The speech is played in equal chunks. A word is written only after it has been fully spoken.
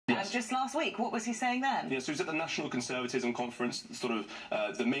just last week. What was he saying then? Yeah, so he was at the National Conservatism Conference, sort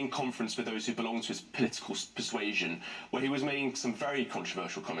of the main conference for those who belong to his political persuasion, where he was making some very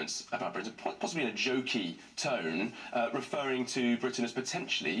controversial comments about Britain, possibly in a jokey tone, referring to Britain as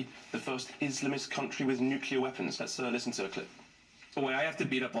potentially the first Islamist country with nuclear weapons. Let's listen to a clip. Oh, wait, I have to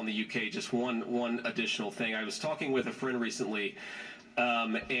beat up on the UK. Just one additional thing. I was talking with a friend recently,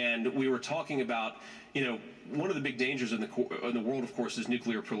 and we were talking about, one of the big dangers in the world, of course, is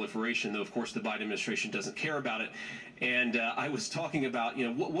nuclear proliferation, though, of course, the Biden administration doesn't care about it. And I was talking about,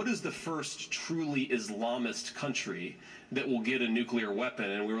 what is the first truly Islamist country that will get a nuclear weapon?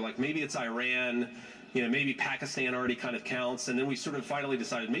 And we were like, maybe it's Iran, maybe Pakistan already kind of counts. And then we sort of finally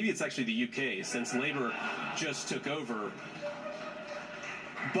decided maybe it's actually the UK, since Labour just took over.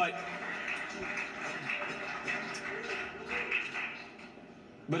 But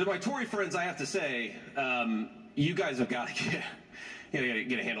to my Tory friends, I have to say, you guys have got to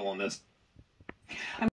get a handle on this.